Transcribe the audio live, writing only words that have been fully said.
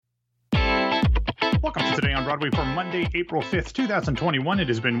Welcome to Today on Broadway for Monday, April 5th, 2021. It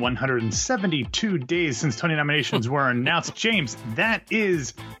has been 172 days since Tony nominations were announced. James, that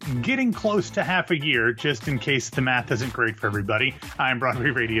is getting close to half a year, just in case the math isn't great for everybody. I'm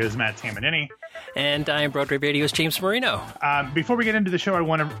Broadway Radio's Matt Tamanini. And I am Broadway Radio's James Marino. Before we get into the show, I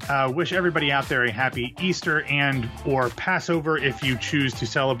want to wish everybody out there a happy Easter and or Passover if you choose to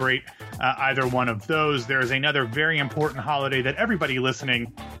celebrate either one of those. There is another very important holiday that everybody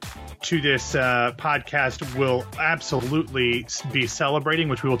listening to this podcast will absolutely be celebrating,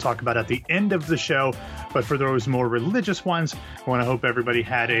 which we will talk about at the end of the show. But for those more religious ones, I want to hope everybody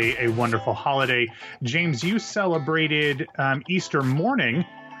had a wonderful holiday. James, you celebrated Easter morning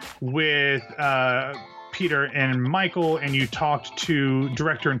with Peter and Michael, and you talked to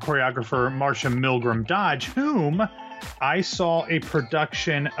director and choreographer Marsha Milgram Dodge, whom I saw a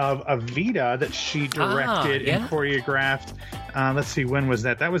production of Evita that she directed and choreographed. Let's see, when was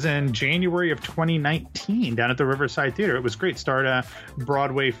that? That was in January of 2019 down at the Riverside Theater. It was great. Starred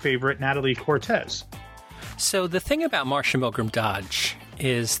Broadway favorite Natalie Cortez. So the thing about Marsha Milgram Dodge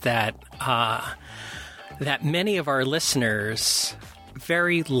is that that many of our listeners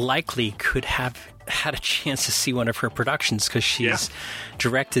very likely could have had a chance to see one of her productions because she's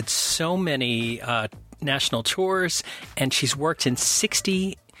directed so many national tours, and she's worked in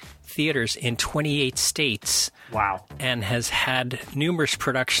 60 theaters in 28 states. Wow. And has had numerous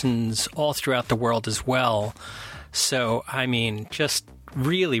productions all throughout the world as well. So, I mean, just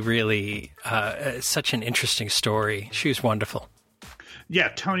really, really such an interesting story. She was wonderful. Yeah,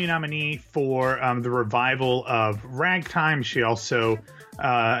 Tony nominee for the revival of Ragtime. She also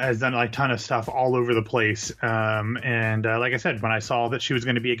has done a ton of stuff all over the place. And like I said, when I saw that she was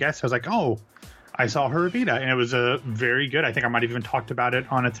going to be a guest, I was like, oh, I saw her Evita, and it was very good. I think I might have even talked about it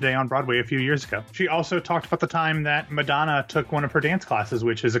on a Today on Broadway a few years ago. She also talked about the time that Madonna took one of her dance classes,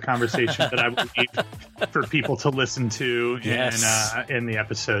 which is a conversation that I would need for people to listen to in the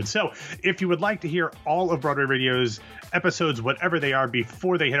episode. So if you would like to hear all of Broadway Radio's episodes, whatever they are,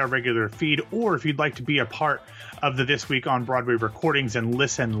 before they hit our regular feed, or if you'd like to be a part of the This Week on Broadway recordings and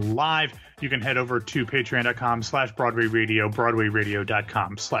listen live, you can head over to patreon.com/Broadway Radio,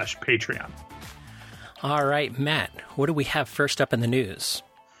 broadwayradio.com/Patreon. All right, Matt, what do we have first up in the news?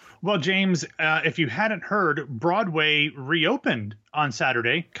 Well, James, if you hadn't heard, Broadway reopened on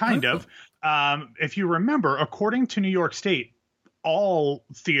Saturday, kind of. If you remember, according to New York State, all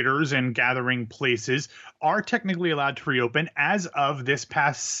theaters and gathering places are technically allowed to reopen as of this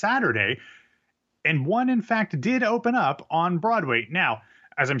past Saturday. And one, in fact, did open up on Broadway. Now,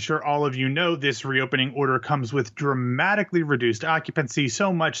 as I'm sure all of you know, this reopening order comes with dramatically reduced occupancy,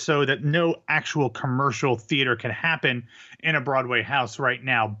 so much so that no actual commercial theater can happen in a Broadway house right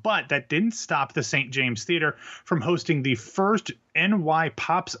now. But that didn't stop the St. James Theater from hosting the first NY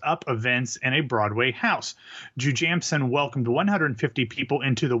Pops Up events in a Broadway house. Jujamson welcomed 150 people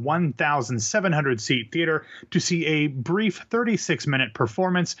into the 1,700-seat theater to see a brief 36-minute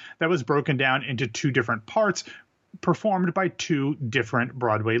performance that was broken down into two different parts, performed by two different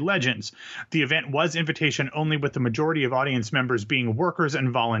Broadway legends. The event was invitation only, with the majority of audience members being workers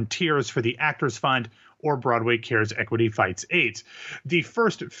and volunteers for the Actors Fund or Broadway Cares Equity Fights AIDS. The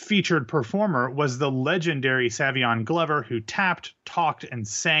first featured performer was the legendary Savion Glover, who tapped, talked, and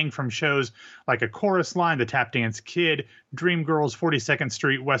sang from shows like A Chorus Line, The Tap Dance Kid, Dreamgirls, 42nd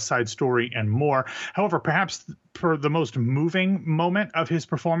Street, West Side Story, and more. However, perhaps the most moving moment of his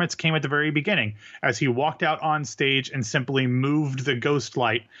performance came at the very beginning, as he walked out on stage and simply moved the ghost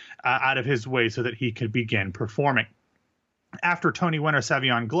light out of his way so that he could begin performing. After Tony winner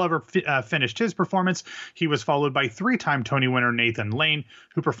Savion Glover finished his performance, he was followed by three-time Tony winner Nathan Lane,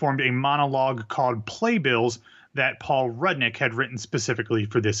 who performed a monologue called Playbills that Paul Rudnick had written specifically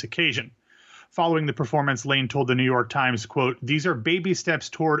for this occasion. Following the performance, Lane told the New York Times, quote, "These are baby steps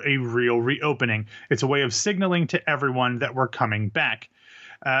toward a real reopening. It's a way of signaling to everyone that we're coming back."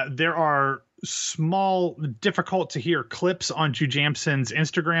 There are small, difficult to hear clips on Jujamson's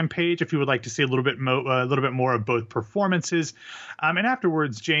Instagram page if you would like to see a little bit more of both performances. And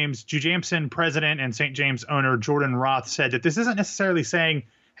afterwards, Jujamson president and St. James owner Jordan Roth said that this isn't necessarily saying,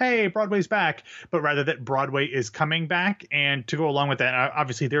 hey, Broadway's back, but rather that Broadway is coming back. And to go along with that,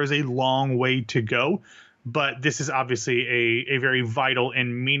 obviously there is a long way to go, but this is obviously a very vital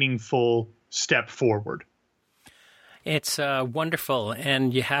and meaningful step forward. It's wonderful,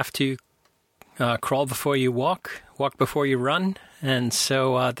 and you have to crawl before you walk before you run, and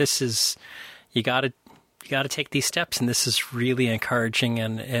so this is you got to take these steps, and this is really encouraging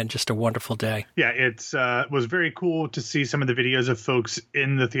and just a wonderful day. Yeah, it was very cool to see some of the videos of folks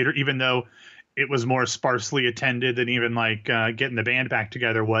in the theater, even though it was more sparsely attended than even like getting the band back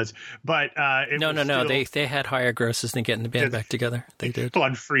together was. But no. They had higher grosses than getting the band back together. They did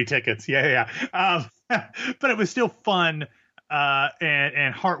on free tickets. Yeah. But it was still fun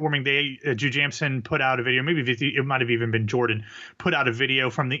and heartwarming. Drew Jameson put out a video. Maybe it might have even been Jordan put out a video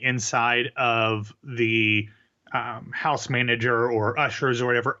from the inside of the house manager or ushers or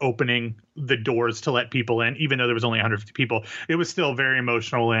whatever opening the doors to let people in, even though there was only 150 people. It was still very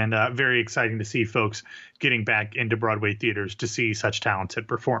emotional and very exciting to see folks getting back into Broadway theaters to see such talented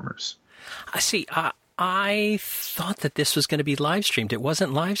performers. I see. I thought that this was going to be live streamed. It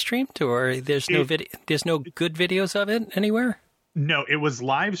wasn't live streamed, or there's no good videos of it anywhere? No, it was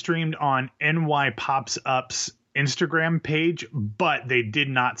live streamed on NY Pops Up's Instagram page, but they did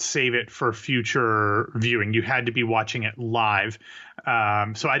not save it for future viewing. You had to be watching it live.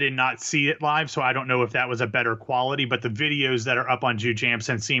 So I did not see it live, so I don't know if that was a better quality, but the videos that are up on Drew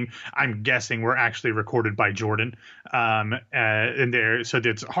Jameson I'm guessing, were actually recorded by Jordan. And so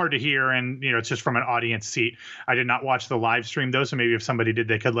it's hard to hear, and it's just from an audience seat. I did not watch the live stream though, so maybe if somebody did,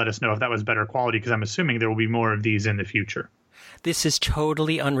 they could let us know if that was better quality, because I'm assuming there will be more of these in the future. This is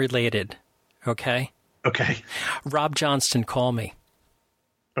totally unrelated. Okay. Rob Johnston, call me.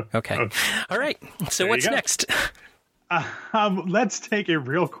 Okay. All right. So what's next? Let's take a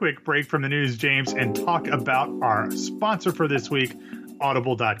real quick break from the news, James, and talk about our sponsor for this week,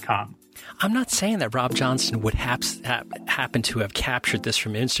 Audible.com. I'm not saying that Rob Johnston would happen to have captured this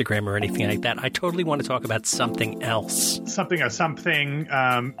from Instagram or anything like that. I totally want to talk about something else. Something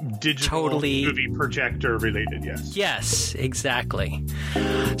digital movie projector related, yes. Yes, exactly.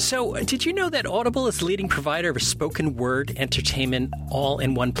 So, did you know that Audible is the leading provider of spoken word entertainment all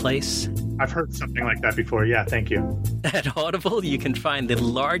in one place? I've heard something like that before. Yeah, thank you. At Audible, you can find the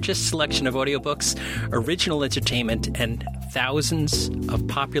largest selection of audiobooks, original entertainment, and thousands of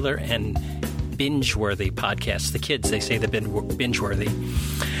popular and binge-worthy podcasts. The kids, they say they've been binge-worthy.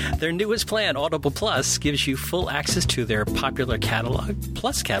 Their newest plan, Audible Plus, gives you full access to their popular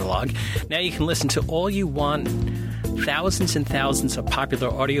Plus catalog. Now you can listen to all you want. Thousands and thousands of popular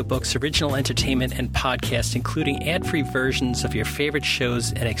audiobooks, original entertainment, and podcasts, including ad-free versions of your favorite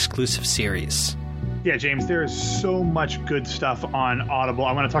shows and exclusive series. Yeah, James, there is so much good stuff on Audible.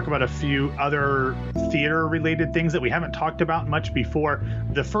 I want to talk about a few other theater-related things that we haven't talked about much before.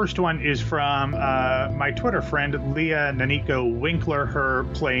 The first one is from my Twitter friend, Leah Naniko Winkler, her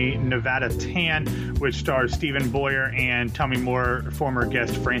play Nevada Tan, which stars Stephen Boyer and Tommy Moore, former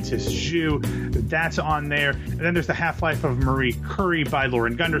guest Francis Zhu. That's on there. And then there's The Half-Life of Marie Curie by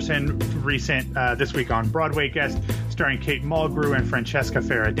Lauren Gunderson, recent This Week on Broadway guest, starring Kate Mulgrew and Francesca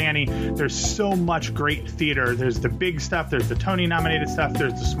Ferragani. There's so much great theater. There's the big stuff, there's the Tony-nominated stuff,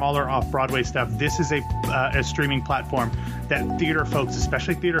 there's the smaller off-Broadway stuff. This is a streaming platform that theater folks,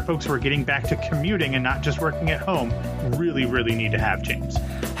 especially theater folks who are getting back to commuting and not just working at home, really, really need to have, James.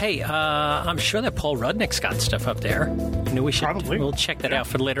 Hey, I'm sure that Paul Rudnick's got stuff up there. We should probably. We'll check that out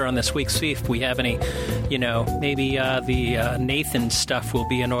for later on this week. See if we have any, maybe the Nathan stuff will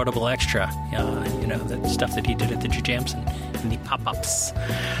be an Audible extra. The stuff that he did at the Drew Jameson and the pop-ups.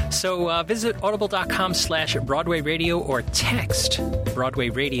 So visit audible.com/Broadway Radio or text Broadway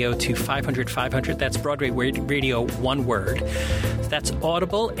Radio to 500-500. That's Broadway Radio, one word. That's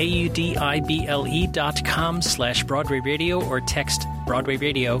Audible, audible.com/Broadway Radio or text Broadway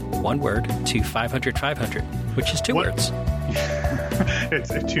Radio, one word, to 500-500, which is two words.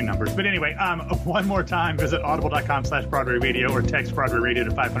 It's two numbers. But anyway, one more time, visit audible.com/Broadway Radio or text Broadway Radio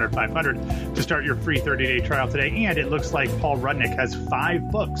to 500-500 to start your free 30-day trial today. And it looks like Paul Rudnick has 5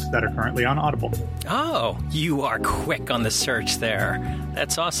 books that are currently on Audible. Oh, you are quick on the search there.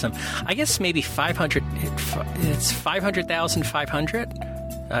 That's awesome. I guess maybe 500, it's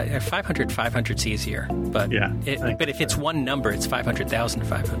 500,500? 500 is easier. But, yeah, but if it's one number, it's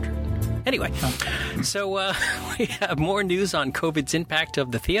 500,500. Anyway, so we have more news on COVID's impact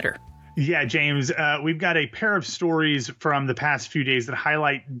of the theater. Yeah, James, we've got a pair of stories from the past few days that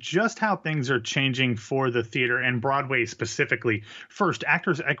highlight just how things are changing for the theater and Broadway specifically. First,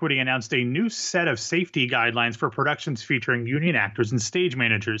 Actors Equity announced a new set of safety guidelines for productions featuring union actors and stage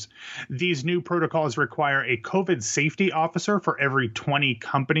managers. These new protocols require a COVID safety officer for every 20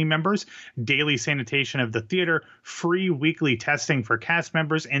 company members, daily sanitation of the theater, free weekly testing for cast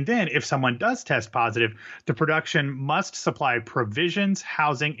members, and then if someone does test positive, the production must supply provisions,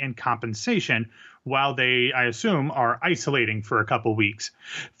 housing, and compensation while they, I assume, are isolating for a couple weeks.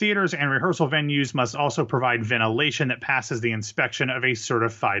 Theaters and rehearsal venues must also provide ventilation that passes the inspection of a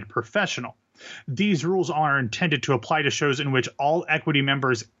certified professional. These rules are intended to apply to shows in which all equity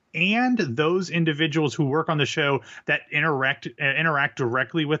members and those individuals who work on the show that interact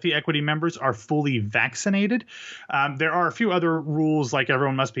directly with the equity members are fully vaccinated. There are a few other rules, like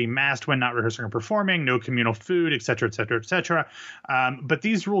everyone must be masked when not rehearsing or performing, no communal food, et cetera, et cetera, et cetera. But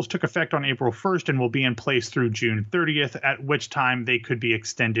these rules took effect on April 1st and will be in place through June 30th, at which time they could be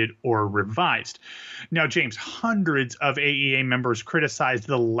extended or revised. Now, James, hundreds of AEA members criticized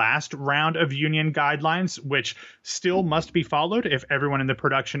the last round of union guidelines, which still must be followed if everyone in the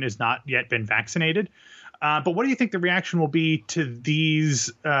production is not yet been vaccinated. But what do you think the reaction will be to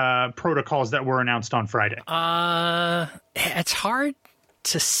these protocols that were announced on Friday? It's hard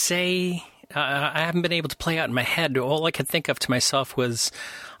to say. I haven't been able to play out in my head. All I could think of to myself was,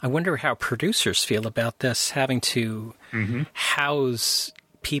 I wonder how producers feel about this, having to house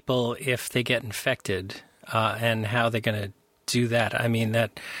people if they get infected, and how they're going to do that. I mean,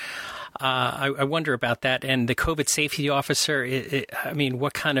 I wonder about that. And the COVID safety officer, I mean,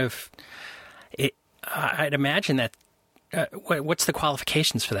 what kind of... I'd imagine that. What's the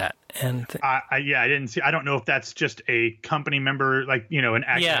qualifications for that? And I didn't see. I don't know if that's just a company member, like, you know, an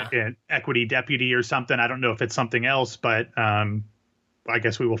equity deputy or something. I don't know if it's something else, but I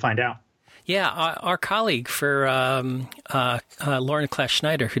guess we will find out. Yeah, our colleague for Lauren Class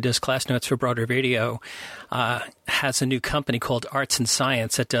Schneider, who does class notes for Broadway Radio, has a new company called Arts and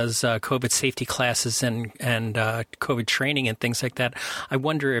Science that does COVID safety classes and COVID training and things like that. I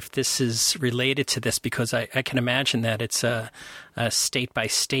wonder if this is related to this, because I can imagine that it's a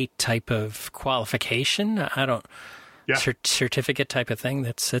state-by-state type of qualification. I don't... Yeah. Certificate type of thing.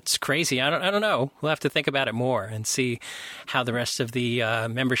 That's crazy. I don't know. We'll have to think about it more and see how the rest of the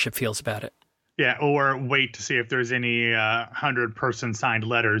membership feels about it. Yeah, or wait to see if there's any 100-person signed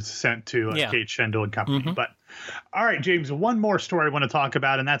letters sent to Kate Schendel and company. But all right, James, one more story I want to talk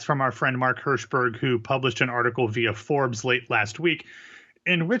about, and that's from our friend Mark Hirschberg, who published an article via Forbes late last week,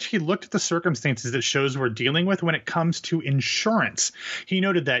 in which he looked at the circumstances that shows we're dealing with when it comes to insurance. He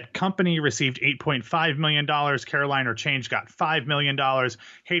noted that Company received $8.5 million, Caroline or Change got $5 million,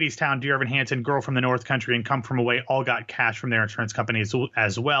 Hadestown, Dear Evan Hansen, Girl from the North Country, and Come From Away all got cash from their insurance companies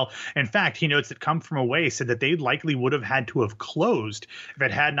as well. In fact, he notes that Come From Away said that they likely would have had to have closed if it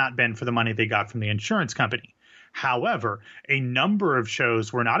had not been for the money they got from the insurance company. However, a number of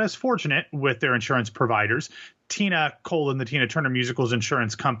shows were not as fortunate with their insurance providers. the Tina Turner Musicals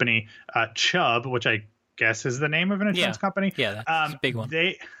insurance company, Chubb, which I guess is the name of an insurance company. Yeah, that's a big one.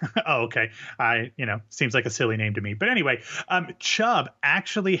 Okay. Seems like a silly name to me. But anyway, Chubb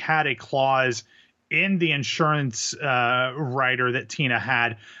actually had a clause in the insurance rider that Tina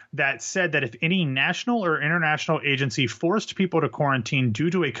had that said that if any national or international agency forced people to quarantine due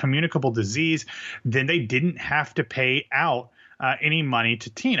to a communicable disease, then they didn't have to pay out any money to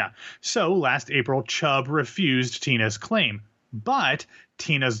Tina. So last April, Chubb refused Tina's claim. But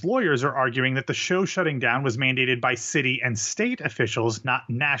Tina's lawyers are arguing that the show shutting down was mandated by city and state officials, not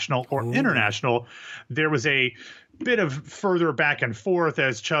national or international. There was a bit of further back and forth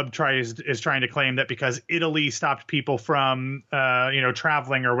as Chubb is trying to claim that because Italy stopped people from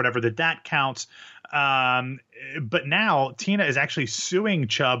traveling or whatever, that counts. But now Tina is actually suing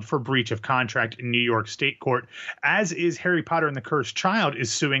Chubb for breach of contract in New York State Court, as is Harry Potter and the Cursed Child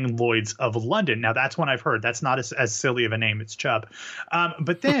is suing Lloyd's of London. Now, that's one I've heard. That's not as silly of a name. It's Chubb.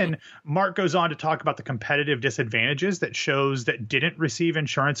 But then Mark goes on to talk about the competitive disadvantages that shows that didn't receive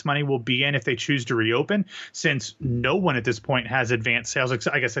insurance money will be in if they choose to reopen, since no one at this point has advanced sales,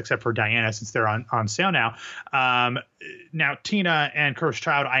 I guess, except for Diana, since they're on sale now. Now, Tina and Cursed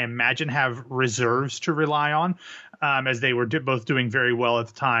Child, I imagine, have reserves to rely on, as they were both doing very well at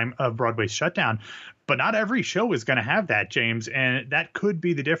the time of Broadway's shutdown. But not every show is going to have that, James. And that could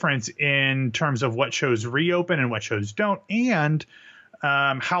be the difference in terms of what shows reopen and what shows don't, and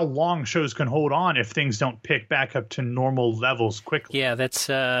how long shows can hold on if things don't pick back up to normal levels quickly. Yeah, that's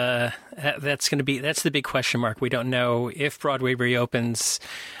the big question mark. We don't know if Broadway reopens,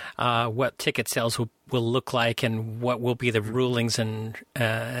 what ticket sales will look like, and what will be the rulings and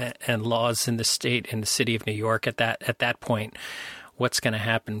laws in the state, in the city of New York at that point. What's going to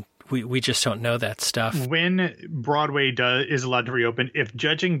happen? We just don't know that stuff. When Broadway is allowed to reopen, if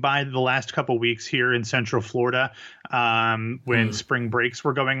judging by the last couple weeks here in Central Florida, when spring breaks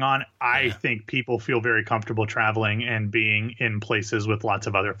were going on, I think people feel very comfortable traveling and being in places with lots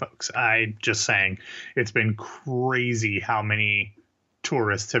of other folks. I just saying, it's been crazy how many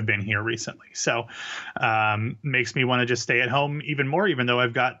tourists have been here recently. So makes me want to just stay at home even more, even though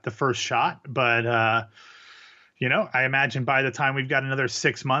I've got the first shot. But I imagine by the time we've got another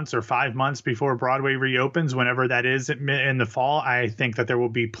 6 months or 5 months before Broadway reopens, whenever that is in the fall, I think that there will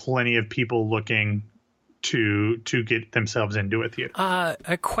be plenty of people looking to get themselves into a theater.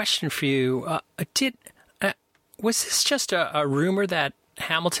 A question for you: was this just a rumor that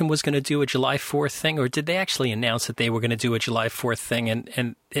Hamilton was going to do a July 4th thing, or did they actually announce that they were going to do a July 4th thing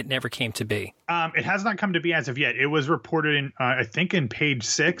and it never came to be? It has not come to be as of yet. It was reported in, I think, in Page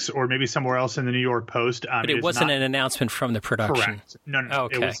 6 or maybe somewhere else in the New York Post. But it wasn't an announcement from the production. Correct. No.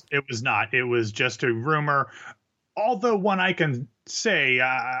 Okay. It was not. It was just a rumor. Although one I can say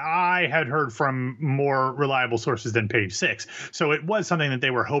I had heard from more reliable sources than Page 6. So it was something that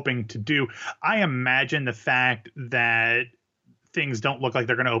they were hoping to do. I imagine the fact that things don't look like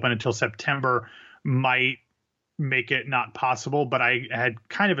they're going to open until September might make it not possible, but I had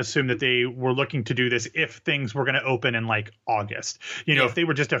kind of assumed that they were looking to do this if things were going to open in like August. If they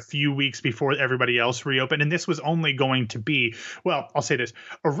were just a few weeks before everybody else reopened, and this was only going to be, well, I'll say this.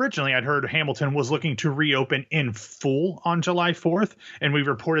 Originally, I'd heard Hamilton was looking to reopen in full on July 4th, and we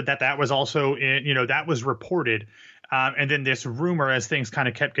reported that was also that was reported. And then this rumor, as things kind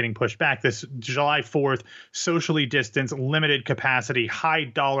of kept getting pushed back, this July 4th socially distanced, limited capacity, high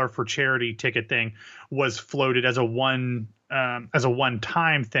dollar for charity ticket thing was floated as a one-time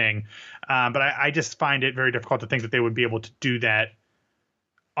thing. But I just find it very difficult to think that they would be able to do that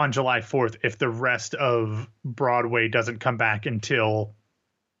on July 4th if the rest of Broadway doesn't come back until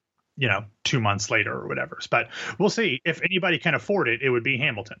 2 months later or whatever. But we'll see. If anybody can afford it, it would be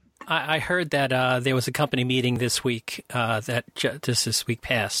Hamilton. I heard that there was a company meeting this week that just this week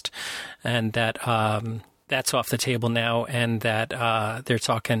passed, and that that's off the table now, and that they're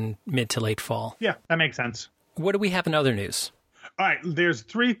talking mid to late fall. Yeah, that makes sense. What do we have in other news? All right, there's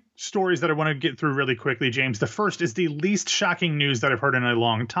 3 stories that I want to get through really quickly, James. The first is the least shocking news that I've heard in a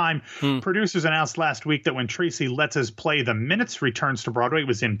long time. Producers announced last week that when Tracy Letts' play The Minutes returns to Broadway, it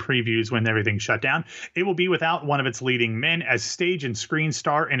was in previews when everything shut down, it will be without one of its leading men, as stage and screen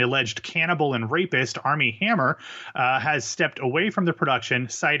star and alleged cannibal and rapist Armie Hammer has stepped away from the production,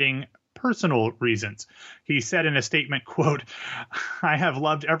 citing personal reasons. He said in a statement, quote, "I have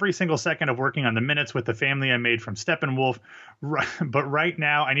loved every single second of working on The Minutes with the family I made from Steppenwolf, but right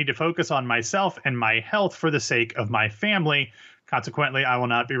now I need to focus on myself and my health for the sake of my family. Consequently, I will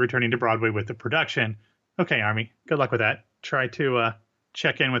not be returning to Broadway with the production." Okay, Armie, good luck with that. Try to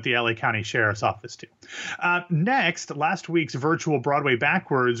check in with the LA County Sheriff's Office, too. Next, last week's virtual Broadway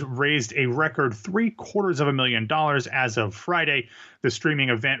Backwards raised a record $750,000 as of Friday. The streaming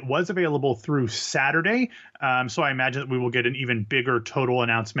event was available through Saturday, so I imagine that we will get an even bigger total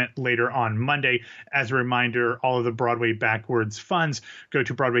announcement later on Monday. As a reminder, all of the Broadway Backwards funds go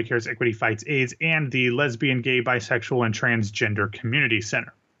to Broadway Cares, Equity Fights AIDS, and the Lesbian, Gay, Bisexual, and Transgender Community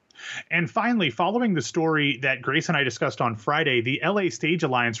Center. And finally, following the story that Grace and I discussed on Friday, the LA Stage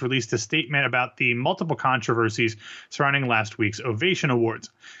Alliance released a statement about the multiple controversies surrounding last week's Ovation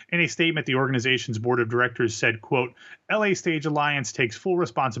Awards. In a statement, the organization's board of directors said, quote, "LA Stage Alliance takes full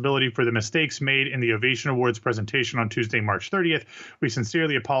responsibility for the mistakes made in the Ovation Awards presentation on Tuesday, March 30th. We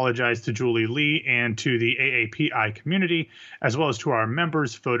sincerely apologize to Julie Lee and to the AAPI community, as well as to our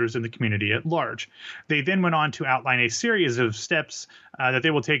members, voters, and the community at large." They then went on to outline a series of steps that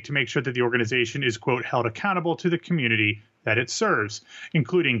they will take to make sure that the organization is, quote, "held accountable to the community that it serves,"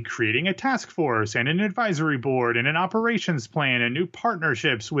 including creating a task force and an advisory board and an operations plan and new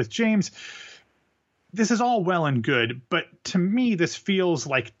partnerships with James. This is all well and good, but to me, this feels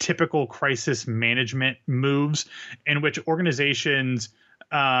like typical crisis management moves in which organizations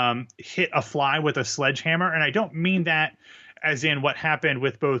hit a fly with a sledgehammer. And I don't mean that as in what happened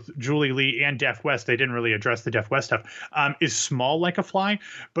with both Julie Lee and Deaf West. They didn't really address the Deaf West stuff, is small like a fly,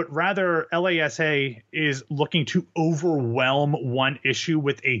 but rather LASA is looking to overwhelm one issue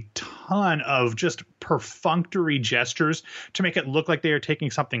with a ton of just perfunctory gestures to make it look like they are taking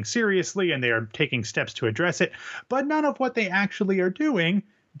something seriously and they are taking steps to address it. But none of what they actually are doing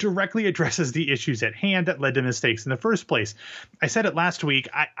directly addresses the issues at hand that led to mistakes in the first place. I said it last week.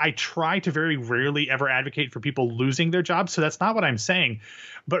 I try to very rarely ever advocate for people losing their jobs, so that's not what I'm saying.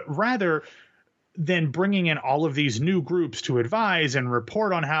 But rather than bringing in all of these new groups to advise and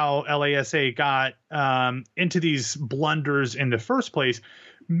report on how LASA got into these blunders in the first place,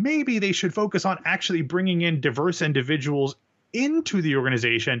 maybe they should focus on actually bringing in diverse individuals into the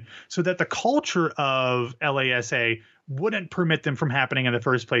organization so that the culture of LASA wouldn't permit them from happening in the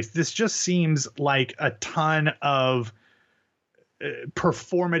first place. This just seems like a ton of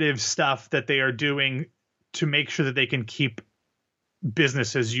performative stuff that they are doing to make sure that they can keep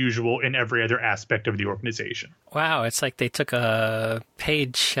business as usual in every other aspect of the organization. Wow, it's like they took a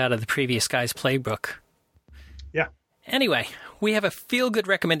page out of the previous guy's playbook. Yeah. Anyway, we have a feel-good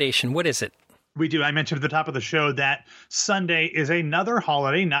recommendation. What is it? We do. I mentioned at the top of the show that Sunday is another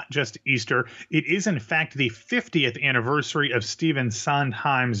holiday, not just Easter. It is, in fact, the 50th anniversary of Stephen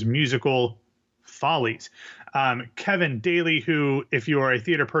Sondheim's musical Follies. Kevin Daly, who, if you are a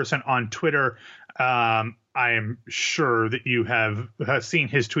theater person on Twitter, I am sure that you have seen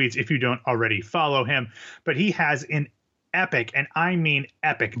his tweets if you don't already follow him. But he has an epic, and I mean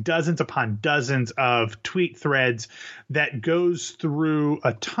epic, dozens upon dozens of tweet threads that goes through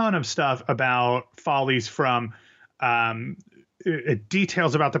a ton of stuff about Follies, from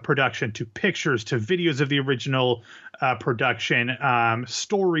details about the production to pictures to videos of the original production,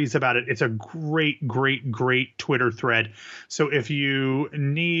 stories about it. It's a great, great, great Twitter thread. So if you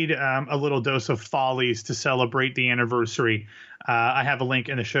need a little dose of Follies to celebrate the anniversary, I have a link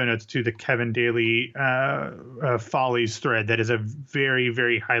in the show notes to the Kevin Daly Follies thread. That is a very,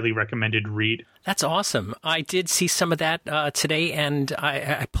 very highly recommended read. That's awesome. I did see some of that today, and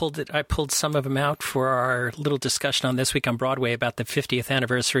I pulled some of them out for our little discussion on This Week on Broadway about the 50th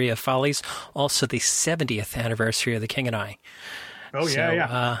anniversary of Follies, also the 70th anniversary of The King and I. Oh, so,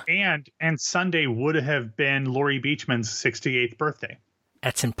 yeah. And Sunday would have been Laurie Beachman's 68th birthday.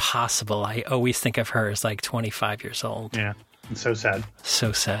 That's impossible. I always think of her as like 25 years old. Yeah. It's so sad.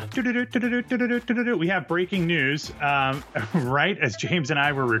 So sad. We have breaking news. Right as James and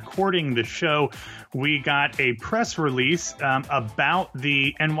I were recording the show, we got a press release about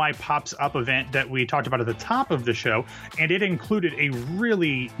the NY Pops Up event that we talked about at the top of the show, and it included a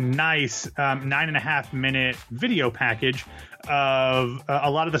really nice 9.5-minute video package of a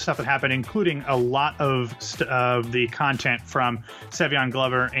lot of the stuff that happened, including a lot of the content from Savion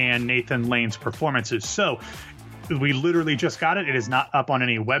Glover and Nathan Lane's performances. So we literally just got it. It is not up on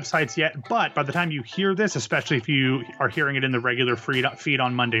any websites yet, but by the time you hear this, especially if you are hearing it in the regular feed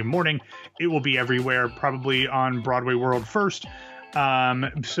on Monday morning, it will be everywhere, probably on Broadway World first.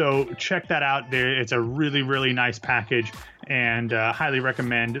 So check that out. It's a really, really nice package, and highly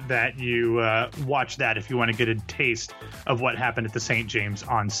recommend that you watch that if you want to get a taste of what happened at the St. James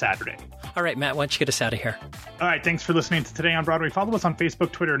on Saturday. All right, Matt, why don't you get us out of here? All right, thanks for listening to Today on Broadway. Follow us on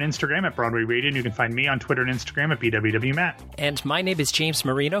Facebook, Twitter, and Instagram at Broadway Radio, and you can find me on Twitter and Instagram at BWWMatt. And my name is James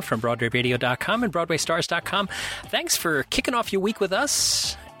Marino from BroadwayRadio.com and BroadwayStars.com. Thanks for kicking off your week with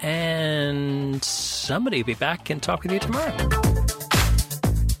us, and somebody will be back and talk with you tomorrow.